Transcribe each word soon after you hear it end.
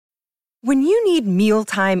When you need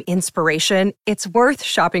mealtime inspiration, it's worth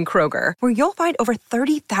shopping Kroger, where you'll find over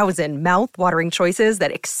 30,000 mouth-watering choices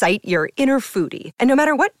that excite your inner foodie. And no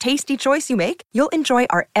matter what tasty choice you make, you'll enjoy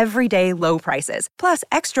our everyday low prices, plus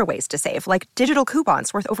extra ways to save, like digital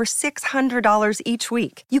coupons worth over $600 each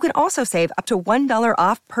week. You can also save up to $1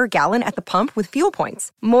 off per gallon at the pump with fuel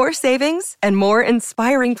points. More savings and more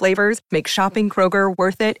inspiring flavors make shopping Kroger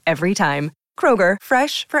worth it every time. Kroger,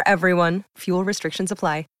 fresh for everyone. Fuel restrictions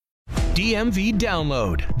apply. DMV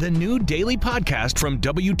Download, the new daily podcast from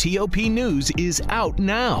WTOP News, is out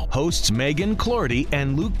now. Hosts Megan Clorty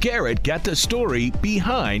and Luke Garrett get the story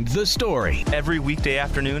behind the story. Every weekday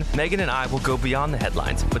afternoon, Megan and I will go beyond the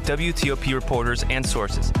headlines with WTOP reporters and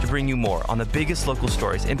sources to bring you more on the biggest local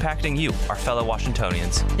stories impacting you, our fellow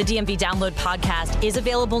Washingtonians. The DMV Download podcast is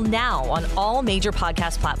available now on all major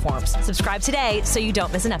podcast platforms. Subscribe today so you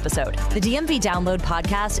don't miss an episode. The DMV Download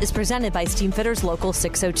podcast is presented by Steamfitters Local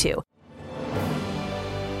 602.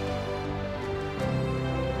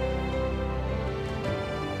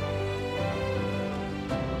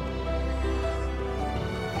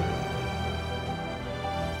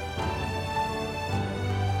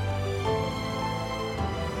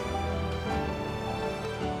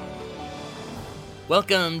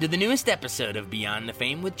 Welcome to the newest episode of Beyond the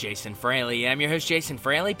Fame with Jason Fraley. I'm your host, Jason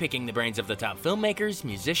Fraley, picking the brains of the top filmmakers,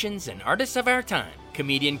 musicians, and artists of our time.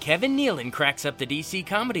 Comedian Kevin Nealon cracks up the D.C.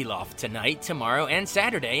 Comedy Loft tonight, tomorrow, and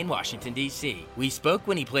Saturday in Washington, D.C. We spoke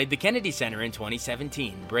when he played the Kennedy Center in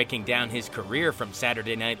 2017, breaking down his career from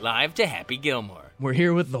Saturday Night Live to Happy Gilmore. We're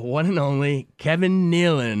here with the one and only Kevin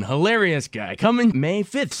Nealon. Hilarious guy. Coming May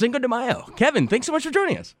 5th, Cinco de Mayo. Kevin, thanks so much for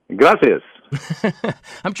joining us. Gracias.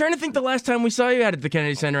 I'm trying to think the last time we saw you out at the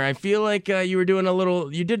Kennedy Center. I feel like you were doing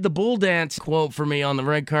you did the bull dance quote for me on the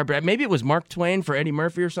red carpet. Maybe it was Mark Twain for Eddie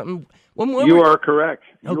Murphy or something. You are correct.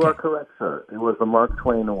 Okay. You are correct, sir. It was the Mark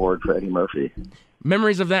Twain Award for Eddie Murphy.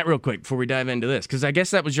 Memories of that real quick before we dive into this, because I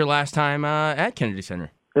guess that was your last time at Kennedy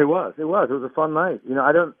Center. It was. It was a fun night. You know,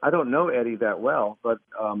 I don't know Eddie that well, but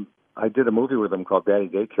I did a movie with him called Daddy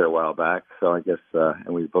Daycare a while back. So I guess,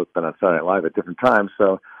 and we've both been on Saturday Night Live at different times.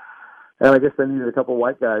 So, and I guess they needed a couple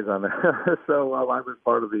white guys on there, so I was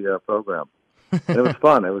part of the program. And it was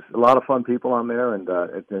fun. It was a lot of fun people on there, and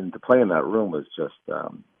to play in that room was just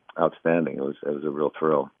outstanding. It was a real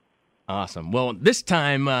thrill. Awesome. Well, this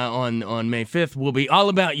time on May 5th will be all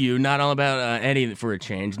about you, not all about Eddie for a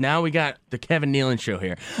change. Now we got the Kevin Nealon show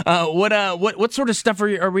here. What sort of stuff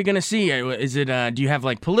are we going to see? Is it do you have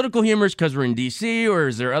like political humors because we're in D.C., or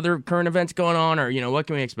is there other current events going on, or what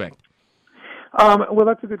can we expect? Well,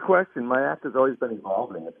 that's a good question. My act has always been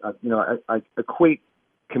evolving. I equate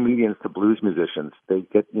comedians to blues musicians. They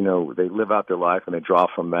get, they live out their life and they draw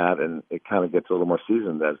from that, and it kind of gets a little more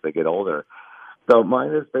seasoned as they get older. So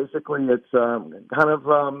mine is basically it's kind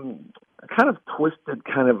of twisted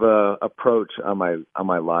kind of a approach on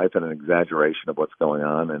my life and an exaggeration of what's going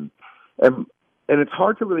on, and it's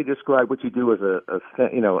hard to really describe what you do as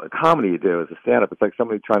a comedy you do as a stand-up. It's like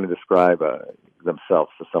somebody trying to describe themselves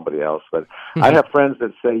to somebody else. But I have friends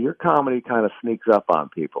that say your comedy kind of sneaks up on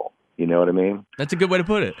people. You know what I mean? That's a good way to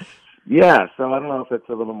put it. Yeah, so I don't know if it's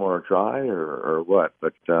a little more dry or what,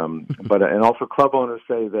 but and also club owners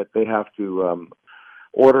say that they have to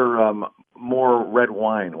order more red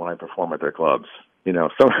wine when I perform at their clubs.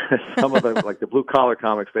 Some of the like the blue collar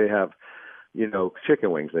comics, they have chicken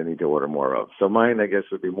wings they need to order more of. So mine, I guess,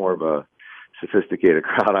 would be more of a sophisticated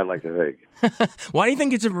crowd, I'd like to think. Why do you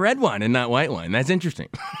think it's a red wine and not white wine? That's interesting.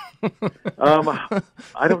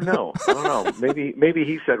 I don't know. Maybe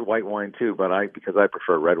he said white wine too, but because I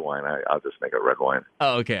prefer red wine, I'll just make it red wine.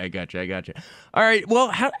 Oh, okay. I got you. All right.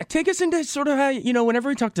 Well, take us into sort of how, whenever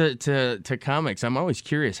we talk to comics, I'm always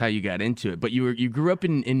curious how you got into it. But you grew up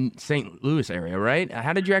in St. Louis area, right?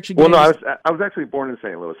 How did you actually get I was actually born in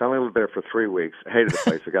St. Louis. I only lived there for 3 weeks. I hated the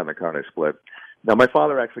place. I got in the car and I split. Now, my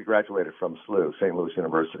father actually graduated from SLU, St. Louis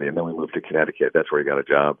University, and then we moved to Connecticut. That's where he got a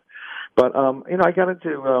job. But, I got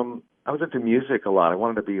into, I was into music a lot. I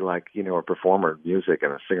wanted to be like, a performer of music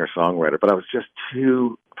and a singer-songwriter, but I was just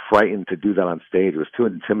too frightened to do that on stage. It was too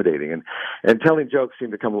intimidating. And telling jokes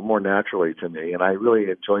seemed to come more naturally to me, and I really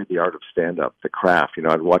enjoyed the art of stand-up, the craft.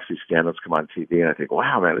 I'd watch these stand-ups come on TV, and I think,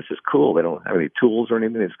 wow, man, this is cool. They don't have any tools or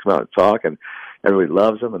anything. They just come out and talk, and everybody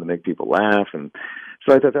loves them, and they make people laugh. And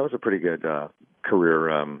so I thought that was a pretty good career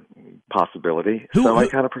possibility. So I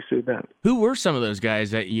kind of pursued that. Who were some of those guys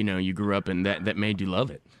that, you grew up in that made you love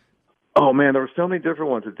it? Oh, man, there were so many different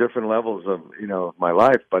ones at different levels of, my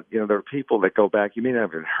life. But, there are people that go back. You may not have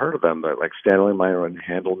even heard of them, but like Stanley Meyer and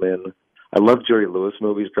Handelman. I loved Jerry Lewis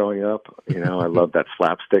movies growing up. I loved that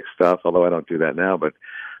slapstick stuff, although I don't do that now. But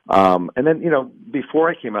And then, before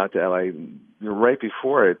I came out to LA, right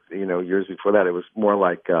before it, years before that, it was more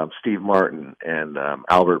like Steve Martin and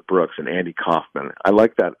Albert Brooks and Andy Kaufman. I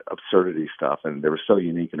like that absurdity stuff, and they were so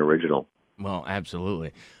unique and original. Well,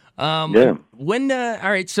 absolutely. Yeah. When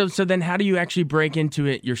all right, so then how do you actually break into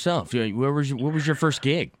it yourself? What was your first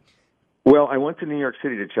gig? Well, I went to New York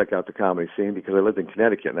City to check out the comedy scene because I lived in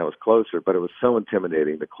Connecticut and that was closer, but it was so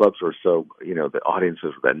intimidating. The clubs were so, the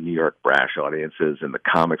audiences were that New York brash audiences and the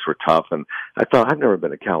comics were tough. And I thought, I've never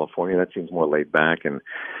been to California. That seems more laid back. And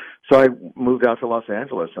so I moved out to Los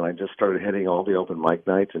Angeles and I just started hitting all the open mic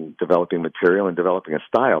nights and developing material and developing a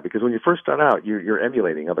style. Because when you first start out, you're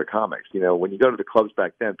emulating other comics. When you go to the clubs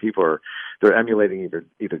back then, they're emulating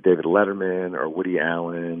either David Letterman or Woody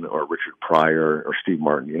Allen or Richard Pryor or Steve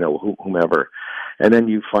Martin, whomever. And then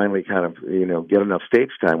you finally kind of, get enough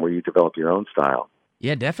stage time where you develop your own style.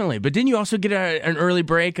 Yeah, definitely. But didn't you also get an early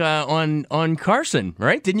break on Carson,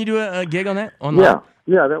 right? Didn't you do a gig on that? Online?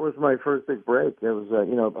 Yeah, that was my first big break. It was,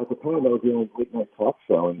 at the time I was doing a late night talk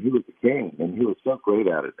show, and he was the king, and he was so great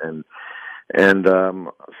at it. And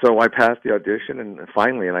so I passed the audition, and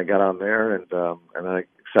finally, I got on there, and I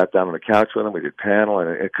sat down on the couch with him. We did panel, and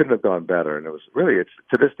it couldn't have gone better. And it was really,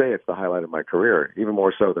 to this day, it's the highlight of my career, even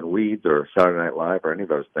more so than Weeds or Saturday Night Live or any of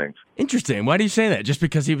those things. Interesting. Why do you say that? Just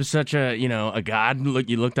because he was such a god?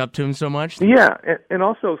 You looked up to him so much? Yeah, and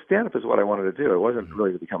also stand-up is what I wanted to do. It wasn't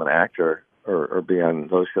really to become an actor or be on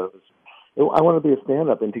those shows. I wanted to be a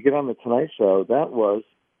stand-up, and to get on the Tonight Show, that was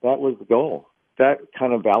the goal. That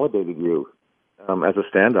kind of validated you as a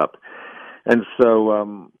stand-up. And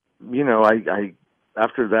so, I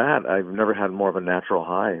after that, I've never had more of a natural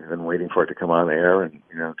high than waiting for it to come on air. And,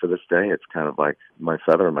 to this day, it's kind of like my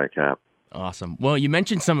feather in my cap. Awesome. Well, you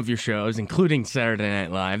mentioned some of your shows, including Saturday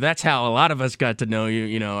Night Live. That's how a lot of us got to know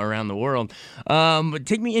you, around the world. But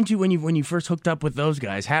take me into when you first hooked up with those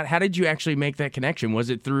guys. How did you actually make that connection? Was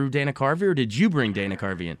it through Dana Carvey, or did you bring Dana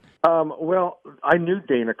Carvey in? Well, I knew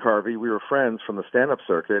Dana Carvey. We were friends from the stand-up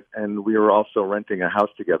circuit, and we were also renting a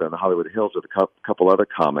house together in the Hollywood Hills with a couple other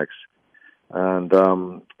comics.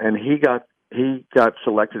 And he got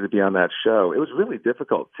selected to be on that show. It was really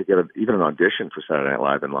difficult to get even an audition for Saturday Night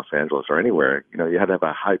Live in Los Angeles or anywhere. You had to have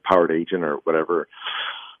a high-powered agent or whatever,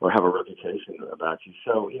 or have a reputation about you.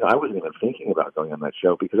 So, I wasn't even thinking about going on that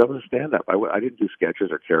show because I was a stand-up. I didn't do sketches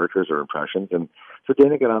or characters or impressions. And so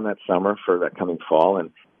Dana got on that summer for that coming fall, and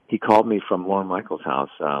he called me from Lorne Michaels' house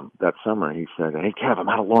that summer. He said, "Hey, Kev, I'm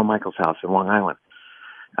out at Lorne Michaels' house in Long Island.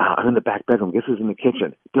 I'm in the back bedroom. Guess who's in the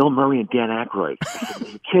kitchen? Bill Murray and Dan Aykroyd." I said, "Are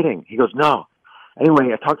you kidding?" He goes, "No."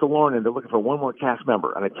 Anyway, I talked to Lorne, and they're looking for one more cast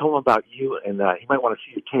member. And I told him about you, and he might want to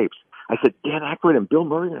see your tapes. I said, Dan Aykroyd and Bill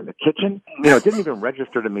Murray are in the kitchen? It didn't even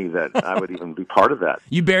register to me that I would even be part of that.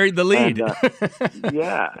 You buried the lead. And,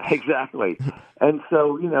 yeah, exactly. And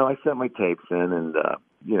so, I sent my tapes in, and,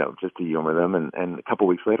 just to humor them. And a couple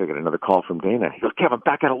weeks later, I got another call from Dana. He goes, "Kev, I'm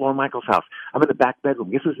back out at Lorne Michaels' house. I'm in the back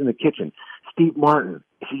bedroom. Guess who's in the kitchen? Steve Martin."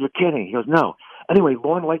 I said, "You're kidding." He goes, "No. Anyway,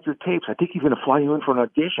 Lorne liked your tapes. I think he's going to fly you in for an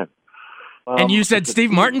audition." And you said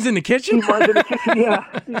Steve Martin's in the kitchen? Steve Martin's in the kitchen,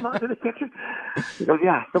 yeah. Steve Martin's in the kitchen. He goes,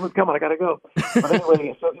 "Yeah, someone's coming. I got to go." But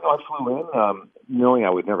anyway, so, I flew in, knowing I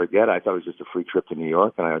would never get it. I thought it was just a free trip to New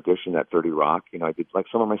York, and I auditioned at 30 Rock. I did like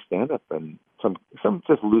some of my stand-up and some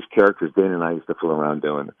just loose characters Dana and I used to fool around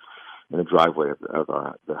doing in the driveway of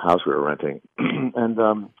the house we were renting. And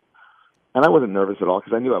I wasn't nervous at all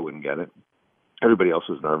because I knew I wouldn't get it. Everybody else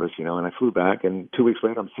was nervous, and I flew back, and 2 weeks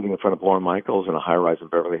later, I'm sitting in front of Lorne Michaels in a high-rise in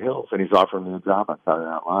Beverly Hills, and he's offering me a job on Saturday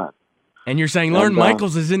Night Live. And you're saying Lorne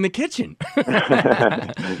Michaels is in the kitchen. Well,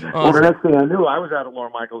 the next thing I knew, I was out at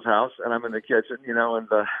Lorne Michaels' house, and I'm in the kitchen, and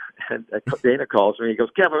Dana calls me. He goes,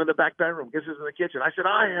 "Kev, I'm in the back bedroom. Guess who's in the kitchen?" I said,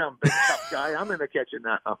 "I am, big tough guy. I'm in the kitchen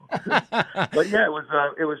now." But yeah,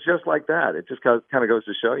 it was just like that. It just kind of goes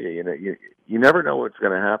to show you, you never know what's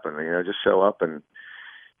going to happen. Just show up and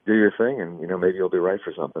do your thing, and maybe you'll be right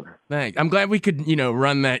for something. Thanks. I'm glad we could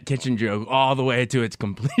run that kitchen joke all the way to its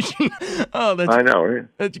completion. I know, right?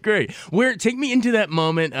 That's great. Take me into that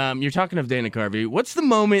moment. You're talking of Dana Carvey. What's the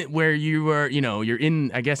moment where you were, you're in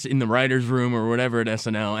the writer's room or whatever at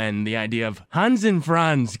SNL, and the idea of Hans and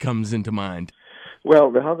Franz comes into mind? Well,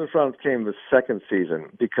 the Hans and Franz came the second season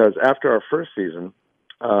because after our first season,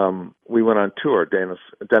 we went on tour. Dennis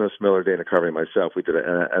Miller, Dana Carvey, and myself. We did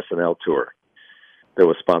an SNL tour that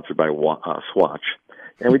was sponsored by Swatch.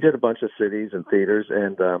 And we did a bunch of cities and theaters,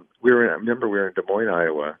 and we were in Des Moines,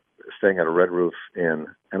 Iowa, staying at a Red Roof Inn,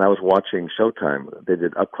 and I was watching Showtime. They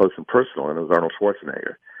did Up Close and Personal, and it was Arnold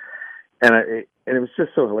Schwarzenegger. And it was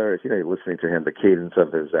just so hilarious, you're listening to him, the cadence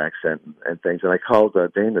of his accent and things. And I called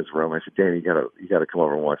Dana's room. I said, "Dana, you gotta come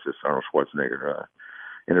over and watch this Arnold Schwarzenegger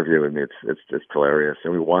interview with me. It's hilarious.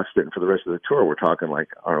 And we watched it, and for the rest of the tour, we're talking like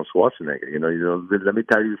Arnold Schwarzenegger. Let me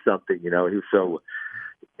tell you something. He was so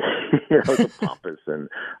so pompous and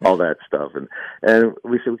all that stuff. And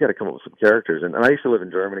we said we got to come up with some characters. And I used to live in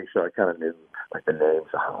Germany, so I kind of knew like the names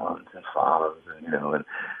Hans and Franz,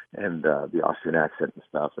 and the Austrian accent and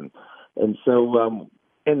stuff. And so.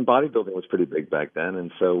 And bodybuilding was pretty big back then,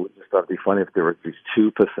 and so we just thought it'd be funny if there were these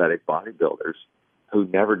two pathetic bodybuilders who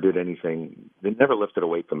never did anything. They never lifted a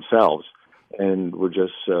weight themselves, and were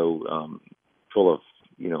just so full of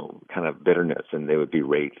kind of bitterness, and they would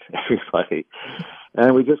berate everybody.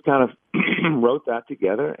 And we just kind of wrote that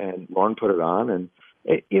together, and Lauren put it on, and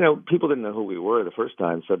people didn't know who we were the first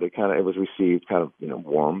time, so it was received kind of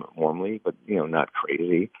warmly, but not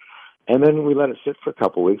crazy. And then we let it sit for a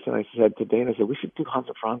couple of weeks, and I said to Dana, we should do Hans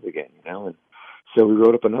and Franz again, And so we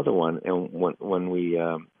wrote up another one, and when we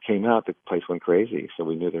came out, the place went crazy, so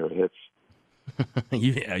we knew they were hits.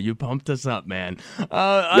 Yeah, you pumped us up, man.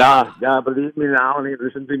 Believe me now, and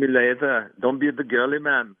listen to me later. Don't be the girly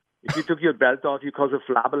man. If you took your belt off, you cause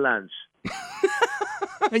a flabberlanche.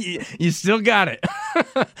 You still got it.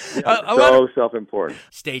 So self-important.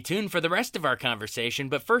 Stay tuned for the rest of our conversation,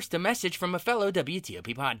 but first a message from a fellow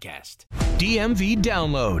WTOP podcast. DMV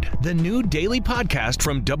Download, the new daily podcast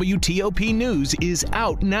from WTOP News, is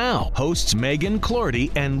out now. Hosts Megan Clorty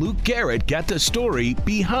and Luke Garrett get the story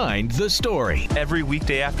behind the story. Every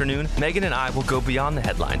weekday afternoon, Megan and I will go beyond the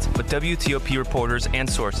headlines with WTOP reporters and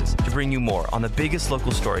sources to bring you more on the biggest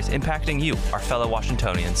local stories impacting you, our fellow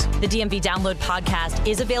Washingtonians. The DMV Download podcast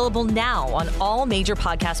is available now on all major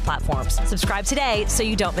podcast platforms. Subscribe today so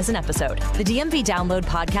you don't miss an episode. The DMV Download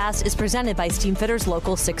podcast is presented by Steamfitters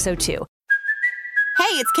Local 602.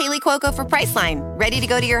 Hey, it's Kaylee Cuoco for Priceline. Ready to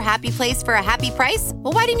go to your happy place for a happy price?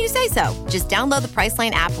 Well, why didn't you say so? Just download the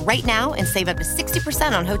Priceline app right now and save up to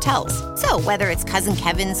 60% on hotels. So whether it's Cousin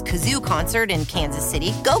Kevin's Kazoo Concert in Kansas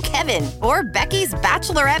City, go Kevin, or Becky's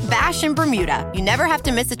Bachelorette Bash in Bermuda, you never have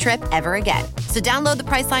to miss a trip ever again. So download the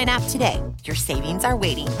Priceline app today. Your savings are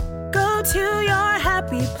waiting. Go to your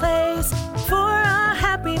happy place for a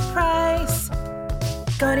happy price.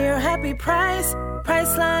 Go to your happy price,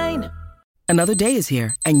 Priceline. Another day is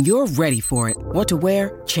here, and you're ready for it. What to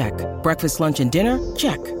wear? Check. Breakfast, lunch, and dinner?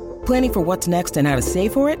 Check. Planning for what's next and how to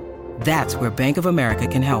save for it? That's where Bank of America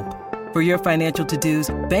can help. For your financial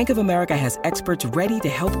to-dos, Bank of America has experts ready to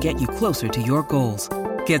help get you closer to your goals.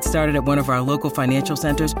 Get started at one of our local financial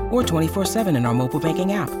centers or 24/7 in our mobile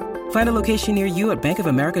banking app. Find a location near you at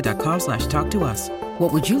bankofamerica.com/talktous.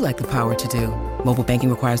 What would you like the power to do? Mobile banking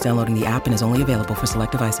requires downloading the app and is only available for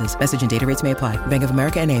select devices. Message and data rates may apply. Bank of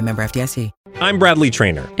America N.A., member FDIC. I'm Bradley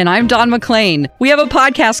Trainer. And I'm Don McClain. We have a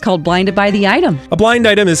podcast called Blinded by the Item. A blind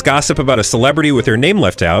item is gossip about a celebrity with their name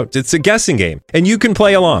left out. It's a guessing game, and you can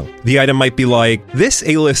play along. The item might be like, this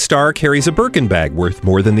A-list star carries a Birkin bag worth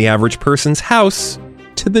more than the average person's house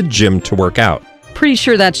to the gym to work out. Pretty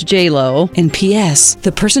sure that's J-Lo. And P.S.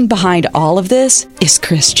 the person behind all of this is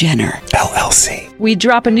Kris Jenner, LLC. We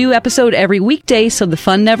drop a new episode every weekday so the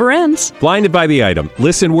fun never ends. Blinded by the Item.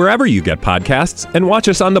 Listen wherever you get podcasts and watch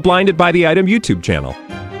us on the Blinded by the Item YouTube channel.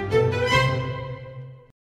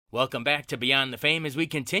 Welcome back to Beyond the Fame as we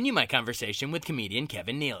continue my conversation with comedian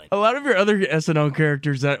Kevin Nealon. A lot of your other SNL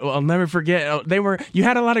characters that I'll never forget, you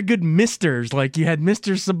had a lot of good misters, like you had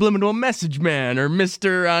Mr. Subliminal Message Man or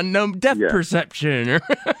Mr. No Depth Perception.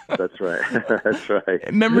 That's right. That's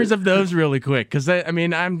right. Memories of those really quick, because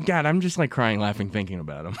I'm just like crying laughing thinking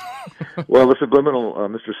about them. Well, the Subliminal,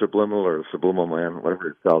 Mr. Subliminal or Subliminal Man, whatever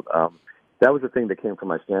it's called, that was the thing that came from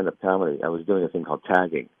my stand-up comedy. I was doing a thing called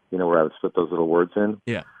tagging, where I would split those little words in.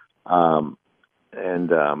 Yeah.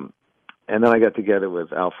 And then I got together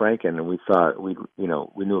with Al Franken, and we thought we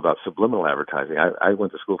knew about subliminal advertising. I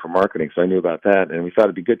went to school for marketing, so I knew about that, and we thought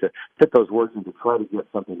it'd be good to fit those words in to try to get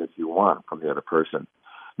something that you want from the other person.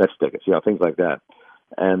 Let's stick it, things like that,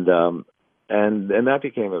 and that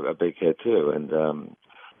became a big hit too. And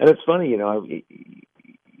it's funny,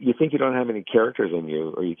 you think you don't have any characters in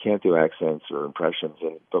you, or you can't do accents or impressions,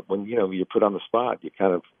 but when you're put on the spot, you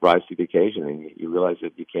kind of rise to the occasion, and you realize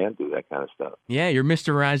that you can do that kind of stuff. Yeah, you're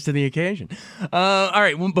Mr. Rise to the occasion. All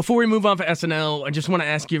right, well, before we move on to SNL, I just want to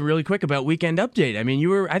ask you really quick about Weekend Update. I mean, you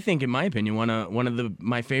were, I think, in my opinion, one of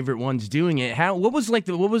my favorite ones doing it. What was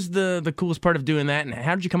the coolest part of doing that, and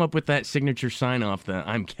how did you come up with that signature sign off?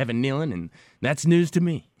 I'm Kevin Nealon, and that's news to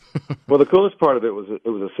me. Well, the coolest part of it was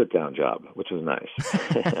a sit-down job, which was nice.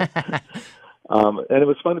 And it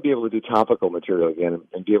was fun to be able to do topical material again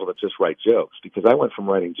and be able to just write jokes, because I went from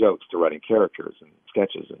writing jokes to writing characters and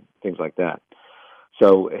sketches and things like that.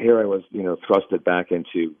 So here I was, thrusted back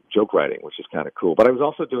into joke writing, which is kind of cool. But I was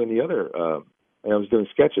also doing the other And I was doing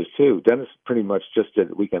sketches too. Dennis pretty much just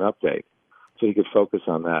did Weekend Update, so he could focus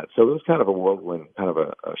on that. So it was kind of a whirlwind, kind of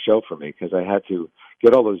a show for me, because I had to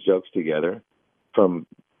get all those jokes together from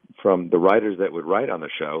the writers that would write on the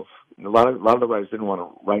show. A lot of the writers didn't want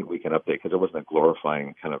to write Weekend Update because it wasn't a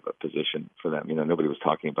glorifying kind of a position for them. You know, nobody was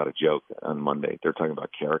talking about a joke on Monday. They're talking about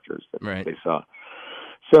characters that they saw.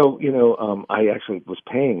 So, you know, I actually was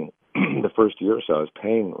paying the first year or so. I was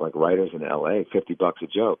paying like writers in L.A. $50 a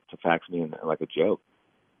joke to fax me in like a joke,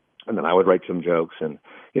 and then I would write some jokes, and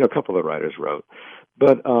you know, a couple of the writers wrote,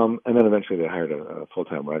 but and then eventually they hired a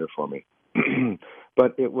full-time writer for me.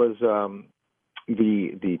 But it was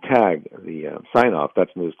the tag, the sign-off.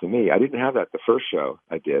 That's news to me. I didn't have that the first show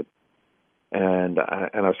I did. And I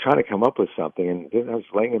was trying to come up with something, and then I was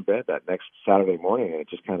laying in bed that next Saturday morning, and it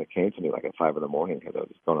just kind of came to me like at 5 in the morning because I was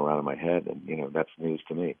going around in my head, and you know, that's news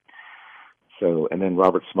to me. So, and then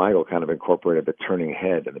Robert Smigel kind of incorporated the turning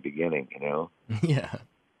head in the beginning, you know. Yeah.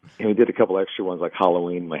 And we did a couple extra ones like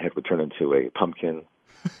Halloween. My head would turn into a pumpkin,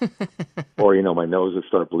 or you know, my nose would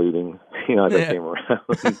start bleeding. You know, as I came around.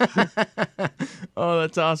 Oh,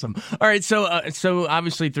 that's awesome. All right, so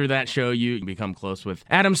obviously through that show you become close with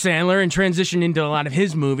Adam Sandler and transition into a lot of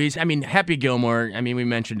his movies. I mean, Happy Gilmore, I mean, we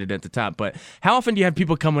mentioned it at the top, but how often do you have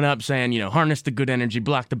people coming up saying, you know, harness the good energy,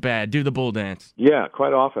 block the bad, do the bull dance? Yeah,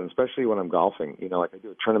 quite often, especially when I'm golfing. You know, like I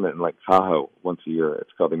do a tournament in Lake Tahoe once a year.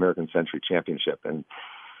 It's called the American Century Championship, and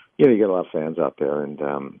you know, you get a lot of fans out there, and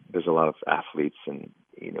there's a lot of athletes and,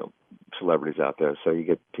 you know, celebrities out there. So you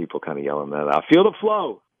get people kind of yelling that out. Feel the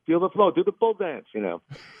flow, do the bull dance, you know.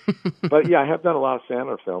 But yeah, I have done a lot of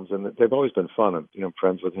Sandler films, and they've always been fun. I'm, you know,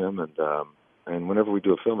 friends with him, and whenever we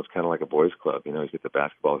do a film, it's kind of like a boys' club. You know, he's got the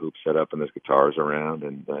basketball hoop set up, and there's guitars around,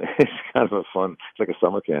 and it's kind of a fun. It's like a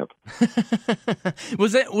summer camp.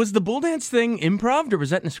 Was the bull dance thing improv, or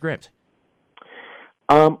was that in the script?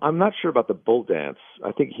 I'm not sure about the bull dance.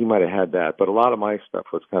 I think he might have had that, but a lot of my stuff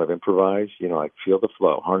was kind of improvised, you know, like feel the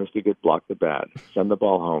flow, harness the good, block the bad, send the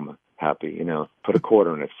ball home happy, you know, put a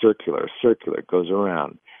quarter in it, circular, goes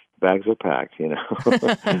around. Bags are packed, you know.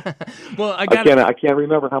 Well, I can't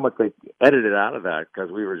remember how much they edited out of that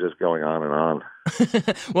because we were just going on and on.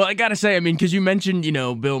 Well, I gotta say, I mean, because you mentioned, you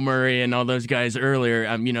know, Bill Murray and all those guys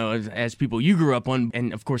earlier, you know, as people you grew up on,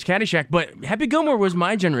 and of course Caddyshack. But Happy Gilmore was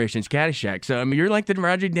my generation's Caddyshack, so I mean, you're like the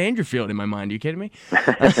Rodney Dangerfield in my mind. Are you kidding me?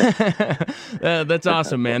 That's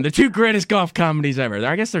awesome, man. The two greatest golf comedies ever.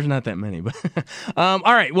 I guess there's not that many, but all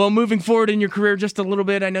right. Well, moving forward in your career just a little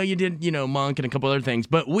bit, I know you did, you know, Monk and a couple other things,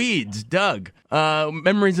 but Weeds, Doug,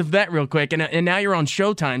 memories of that real quick, and now you're on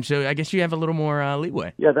Showtime, so I guess you have a little more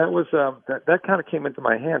leeway. Yeah, that was that kind of came into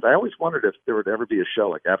my hands. I always wondered if there would ever be a show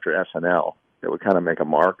like after SNL that would kind of make a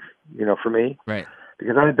mark, you know, for me. Right.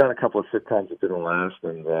 Because I had done a couple of sitcoms that didn't last,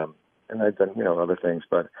 and I'd done, you know, other things,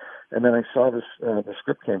 and then I saw this, the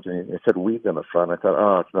script came to me, it said Weeds on the front. I thought,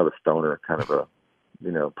 oh, it's another stoner kind of a,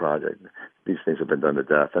 you know, project. These things have been done to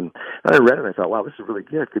death. And I read it and I thought, wow, this is really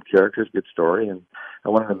good. Good characters, good story. And I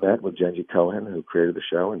went and met with Jenji Cohen, who created the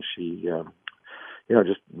show, and she, you know,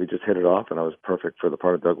 we just hit it off, and I was perfect for the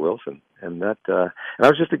part of Doug Wilson. And and I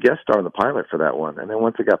was just a guest star in the pilot for that one. And then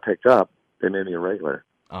once it got picked up, they made me a regular.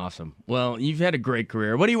 Awesome. Well, you've had a great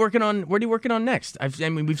career. What are you working on? What are you working on next? I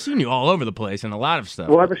mean, we've seen you all over the place and a lot of stuff.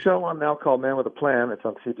 Well, I have a show on now called Man with a Plan. It's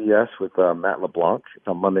on CBS with Matt LeBlanc. It's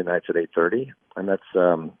on Monday nights at 8:30, and that's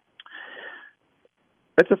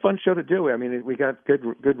a fun show to do. I mean, we got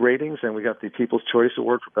good ratings, and we got the People's Choice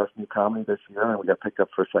Award for Best New Comedy this year, and we got picked up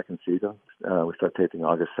for a second season. We start taping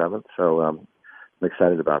August 7th, so I'm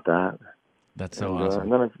excited about that. That's so awesome.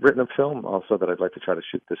 And then I've written a film also that I'd like to try to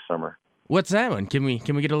shoot this summer. What's that one? Can we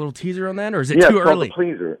get a little teaser on that, or is it too early? It's called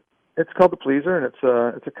The Pleaser. It's called The Pleaser, and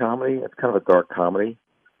it's a comedy. It's kind of a dark comedy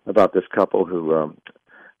about this couple who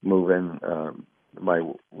move in.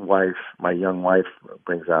 My young wife,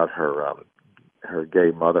 brings out her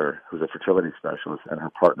gay mother, who's a fertility specialist, and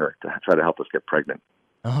her partner to try to help us get pregnant.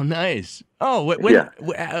 Oh, nice. Oh,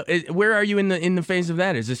 where are you in the phase of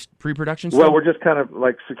that? Is this pre-production stuff? Well, we're just kind of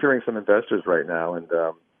like securing some investors right now and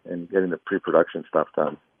getting the pre-production stuff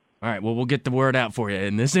done. All right, well, we'll get the word out for you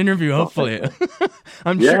in this interview, hopefully.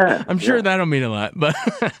 I'm sure that'll mean a lot. But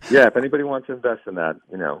yeah, if anybody wants to invest in that,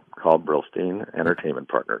 you know, call Brillstein Entertainment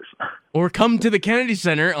Partners. Or come to the Kennedy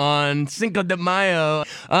Center on Cinco de Mayo.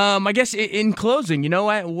 I guess in closing, you know,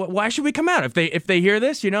 why should we come out? If they hear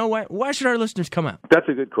this, you know, why should our listeners come out? That's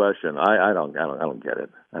a good question. I don't get it.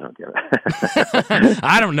 I don't get it.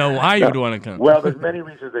 I don't know why you'd want to come. Well, there's many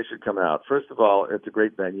reasons they should come out. First of all, it's a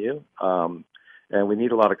great venue. And we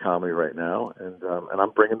need a lot of comedy right now, and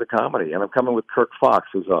I'm bringing the comedy. And I'm coming with Kirk Fox,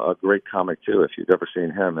 who's a great comic, too. If you've ever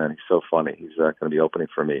seen him, man, he's so funny. He's going to be opening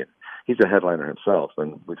for me. he's a headliner himself,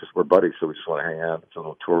 and we're buddies, so we just want to hang out. It's a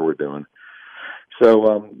little tour we're doing.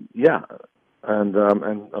 So yeah, and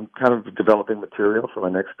I'm kind of developing material for my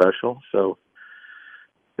next special. So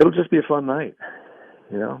it'll just be a fun night,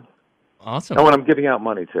 you know. Awesome. Oh, and I'm giving out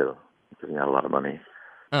money too. I'm giving out a lot of money.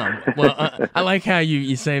 Oh, well, I like how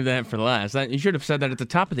you saved that for last. You should have said that at the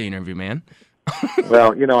top of the interview, man.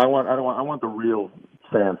 Well, you know, I want the real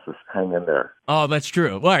fans to hang in there. Oh, that's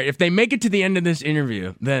true. All right, if they make it to the end of this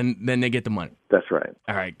interview, then they get the money. That's right.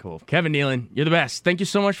 All right, cool. Kevin Nealon, you're the best. Thank you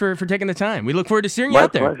so much for taking the time. We look forward to seeing you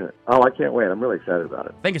out there. My pleasure. Oh, I can't wait. I'm really excited about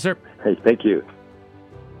it. Thank you, sir. Hey, thank you.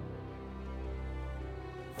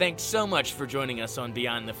 Thanks so much for joining us on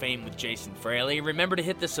Beyond the Fame with Jason Fraley. Remember to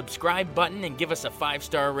hit the subscribe button and give us a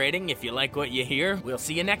 5-star rating if you like what you hear. We'll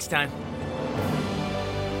see you next time.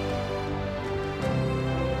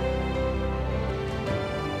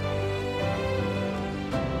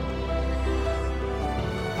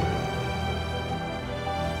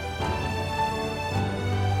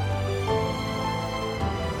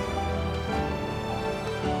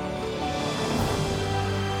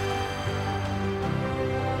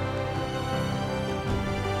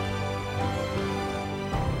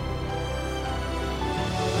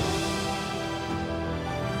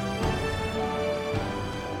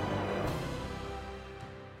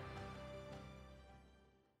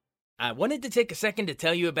 I wanted to take a second to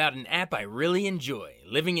tell you about an app I really enjoy.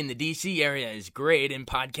 Living in the DC area is great, and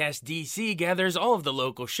Podcast DC gathers all of the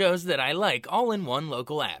local shows that I like all in one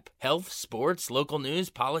local app. Health, sports, local news,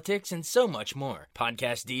 politics, and so much more.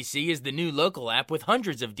 Podcast DC is the new local app with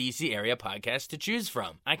hundreds of DC area podcasts to choose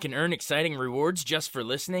from. I can earn exciting rewards just for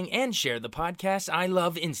listening and share the podcasts I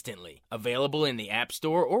love instantly. Available in the App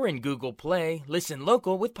Store or in Google Play, listen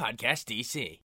local with Podcast DC.